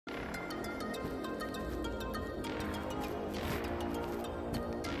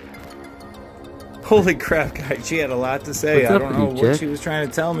Holy crap, guys. She had a lot to say. I don't know what she was trying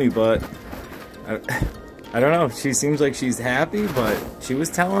to tell me, but I don't know. She seems like she's happy, but she was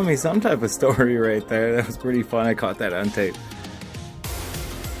telling me some type of story right there. That was pretty fun. I caught that on tape.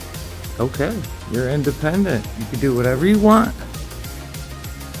 Okay, you're independent. You can do whatever you want.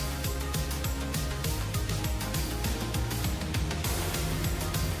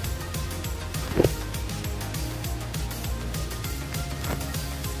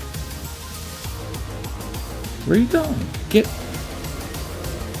 Where are you going? Get...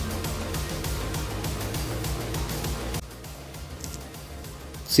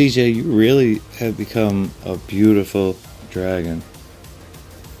 CJ, you really have become a beautiful dragon.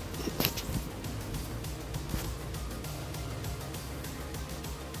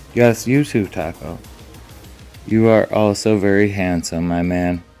 Yes, you too, Taco. You are also very handsome, my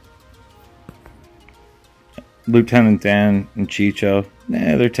man. Lieutenant Dan and Cheecho,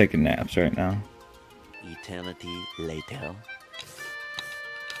 they're taking naps right now. Eternity later.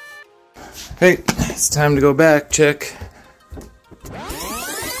 Hey, it's time to go back, chick.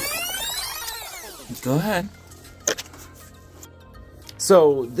 Go ahead.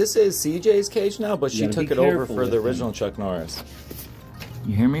 So, this is CJ's cage now, but she took it over for the original Chuck Norris.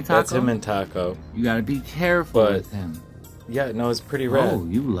 You hear me, Taco? That's him and Taco. You gotta be careful with him. Yeah, no, it's pretty rad. Oh,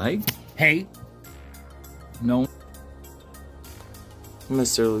 you like? Hey! No.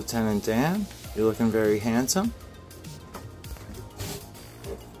 Mr. Lieutenant Dan, you're looking very handsome.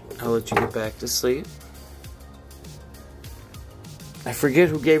 I'll let you get back to sleep. I forget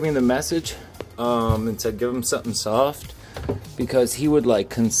who gave me the message and said give him something soft because he would like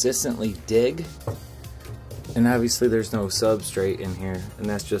consistently dig, and obviously there's no substrate in here, and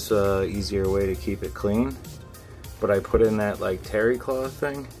that's just a easier way to keep it clean. But I put in that like terry cloth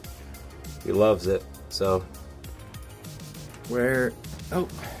thing. He loves it. So where... oh,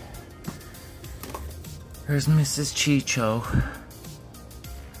 there's Mrs. Cheecho.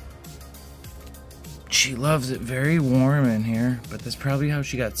 She loves it very warm in here, but that's probably how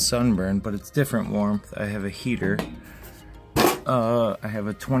she got sunburned, but it's different warmth. I have a heater. I have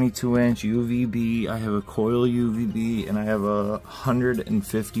a 22-inch UVB, I have a coil UVB, and I have a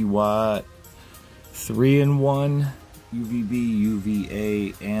 150 watt 3-in-1 UVB,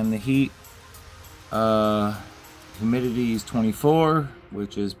 UVA, and the heat. Humidity is 24,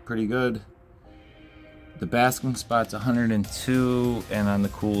 which is pretty good. The basking spot's 102, and on the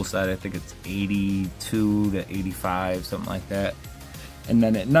cool side I think it's 82 to 85, something like that. And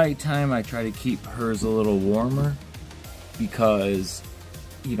then at nighttime I try to keep hers a little warmer because,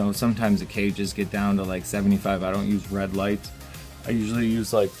 you know, sometimes the cages get down to like 75. I don't use red lights. I usually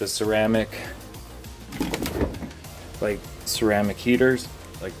use like the ceramic heaters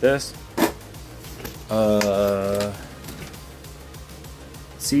like this.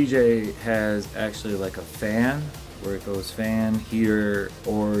 CJ has actually like a fan where it goes fan, heater,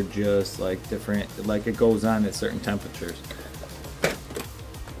 or just like different, like it goes on at certain temperatures.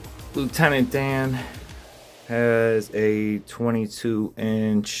 Lieutenant Dan has a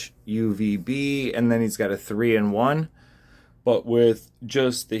 22-inch UVB, and then he's got a 3-in-1, but with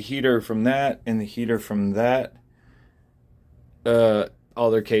just the heater from that and the heater from that,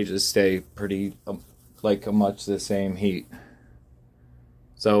 all their cages stay pretty like a much the same heat.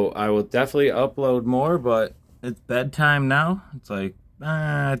 So I will definitely upload more, but it's bedtime now. It's like,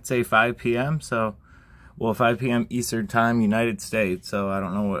 I'd say 5 p.m. So, well, 5 p.m. Eastern time, United States. So I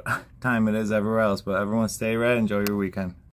don't know what time it is everywhere else, but everyone stay red. Enjoy your weekend.